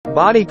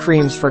Body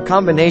creams for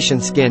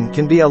combination skin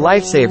can be a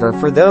lifesaver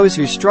for those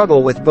who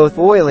struggle with both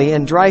oily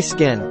and dry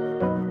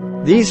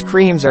skin. These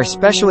creams are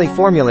specially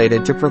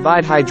formulated to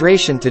provide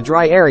hydration to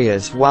dry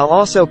areas while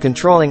also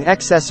controlling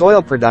excess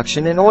oil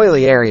production in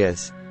oily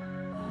areas.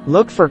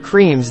 Look for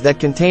creams that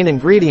contain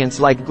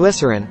ingredients like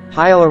glycerin,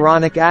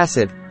 hyaluronic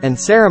acid, and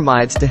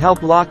ceramides to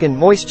help lock in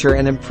moisture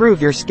and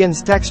improve your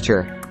skin's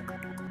texture.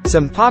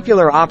 Some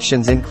popular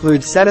options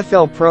include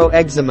Cetaphil Pro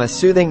Eczema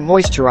Soothing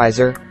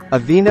Moisturizer,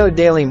 Aveeno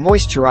Daily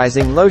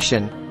Moisturizing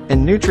Lotion,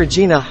 and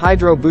Neutrogena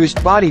Hydro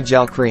Boost Body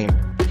Gel Cream.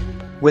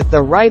 With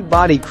the right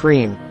body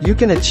cream, you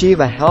can achieve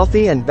a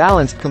healthy and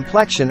balanced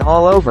complexion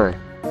all over.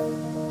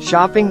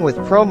 Shopping with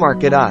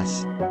Promarkit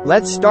Us.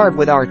 Let's start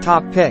with our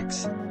top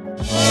picks.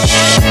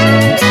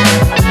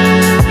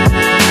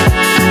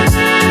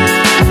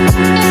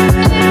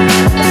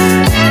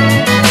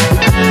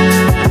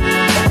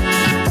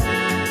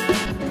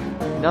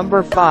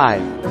 Number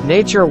 5.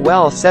 Nature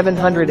Well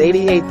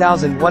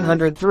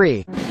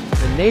 788103.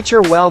 The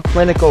Nature Well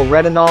Clinical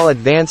Retinol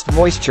Advanced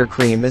Moisture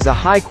Cream is a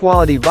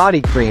high-quality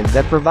body cream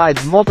that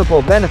provides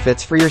multiple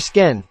benefits for your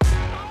skin.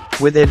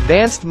 With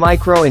advanced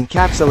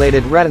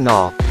micro-encapsulated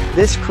retinol,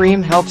 this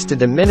cream helps to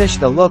diminish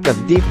the look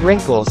of deep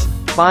wrinkles,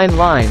 fine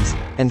lines,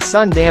 and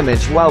sun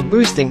damage while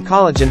boosting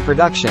collagen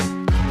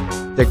production.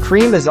 The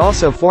cream is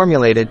also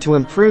formulated to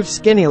improve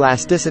skin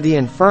elasticity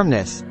and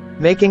firmness,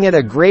 making it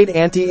a great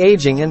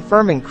anti-aging and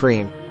firming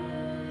cream.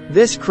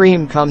 This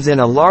cream comes in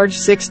a large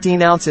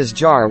 16 ounces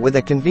jar with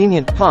a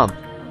convenient pump,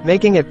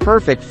 making it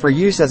perfect for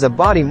use as a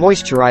body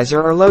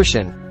moisturizer or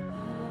lotion.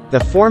 The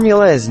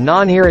formula is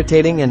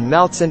non-irritating and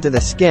melts into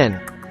the skin,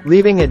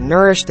 leaving it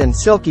nourished and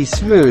silky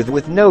smooth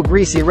with no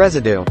greasy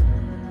residue.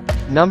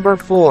 Number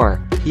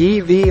 4.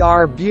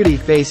 EVR Beauty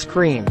Face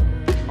Cream.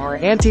 Our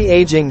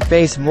anti-aging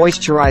face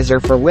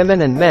moisturizer for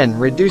women and men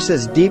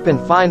reduces deep and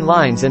fine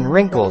lines and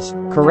wrinkles,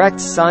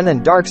 corrects sun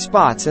and dark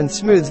spots and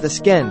smooths the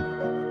skin.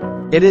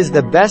 It is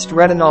the best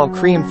retinol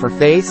cream for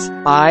face,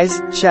 eyes,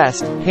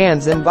 chest,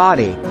 hands and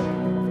body.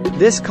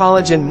 This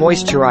collagen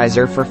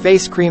moisturizer for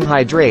face cream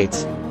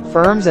hydrates,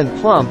 firms and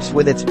plumps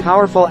with its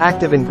powerful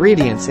active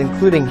ingredients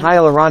including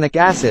hyaluronic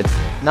acid,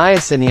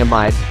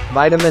 niacinamide,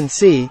 vitamin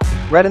C,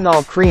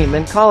 retinol cream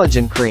and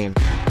collagen cream.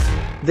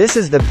 This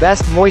is the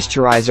best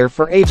moisturizer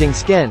for aging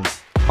skin.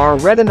 Our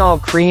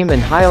retinol cream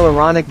and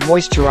hyaluronic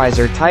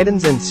moisturizer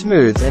tightens and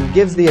smooths and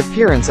gives the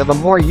appearance of a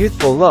more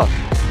youthful look.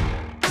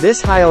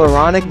 This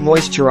hyaluronic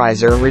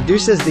moisturizer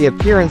reduces the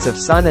appearance of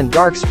sun and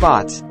dark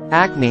spots,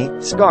 acne,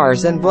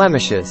 scars and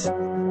blemishes.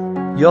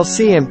 You'll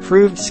see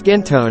improved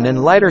skin tone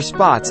and lighter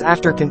spots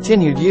after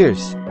continued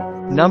use.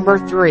 Number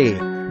 3.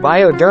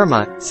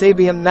 Bioderma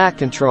Sebium Matte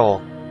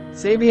Control.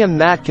 Sebium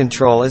Matte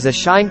Control is a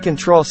shine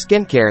control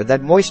skincare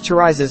that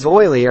moisturizes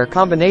oily or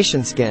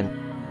combination skin.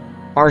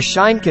 Our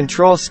Shine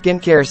Control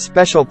Skincare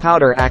Special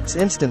Powder acts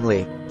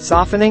instantly,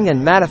 softening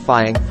and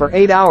mattifying for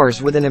 8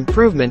 hours with an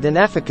improvement in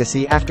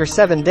efficacy after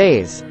 7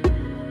 days.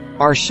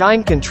 Our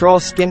Shine Control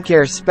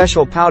Skincare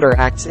Special Powder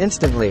acts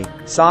instantly,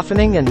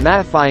 softening and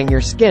mattifying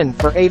your skin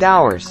for 8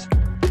 hours.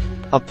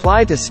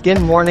 Apply to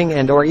skin morning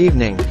and or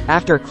evening,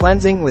 after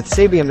cleansing with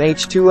Sebium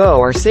H2O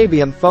or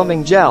Sebium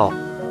Foaming Gel.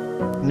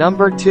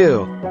 Number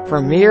 2.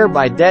 Premier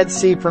by Dead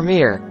Sea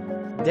Premier.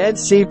 Dead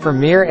Sea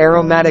Premier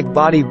Aromatic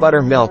Body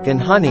Butter Milk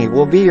and Honey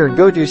will be your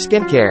go-to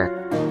skincare.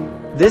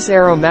 This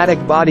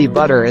aromatic body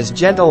butter is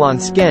gentle on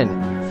skin,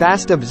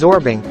 fast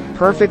absorbing,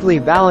 perfectly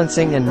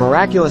balancing and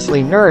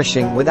miraculously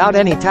nourishing without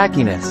any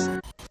tackiness.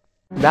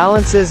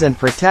 Balances and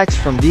protects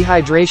from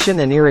dehydration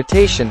and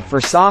irritation for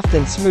soft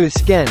and smooth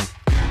skin.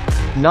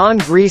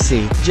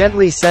 Non-greasy,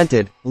 gently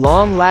scented,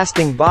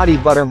 long-lasting body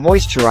butter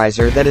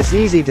moisturizer that is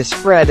easy to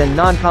spread and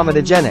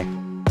non-comedogenic.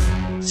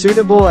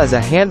 Suitable as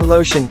a hand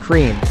lotion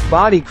cream,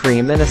 body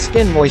cream and a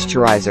skin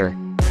moisturizer.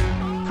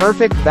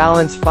 Perfect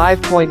balance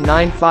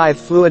 5.95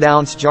 fluid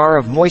ounce jar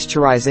of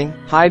moisturizing,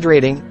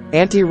 hydrating,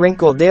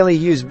 anti-wrinkle daily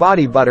use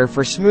body butter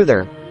for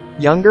smoother,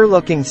 younger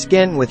looking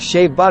skin with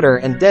shea butter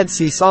and Dead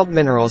Sea salt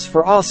minerals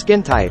for all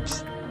skin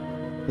types.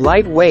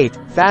 Lightweight,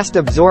 fast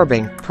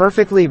absorbing,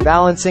 perfectly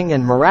balancing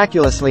and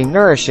miraculously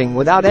nourishing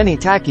without any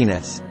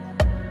tackiness.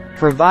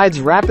 Provides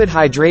rapid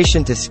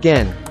hydration to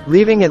skin,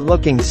 leaving it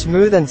looking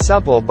smooth and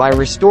supple by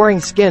restoring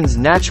skin's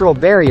natural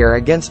barrier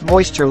against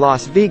moisture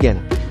loss.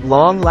 Vegan,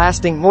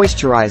 long-lasting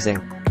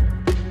moisturizing.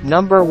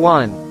 Number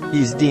 1.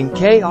 Isdin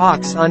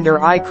K-Ox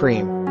Under Eye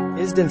Cream.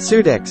 Isdin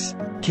Sudix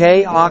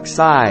K-Ox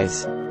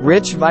Eyes.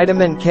 Rich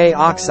vitamin K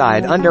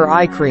oxide under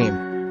eye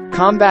cream.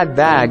 Combat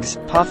bags,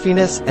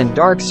 puffiness, and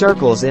dark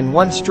circles in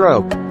one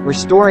stroke,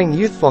 restoring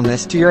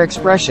youthfulness to your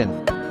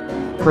expression.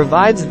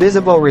 Provides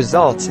visible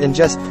results in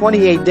just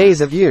 28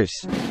 days of use.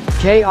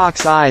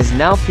 K-Ox Eyes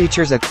now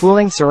features a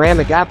cooling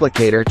ceramic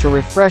applicator to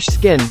refresh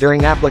skin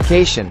during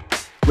application,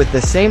 with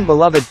the same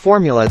beloved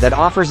formula that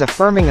offers a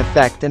firming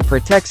effect and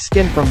protects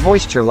skin from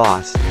moisture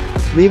loss,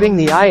 leaving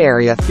the eye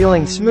area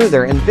feeling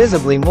smoother and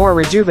visibly more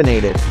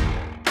rejuvenated.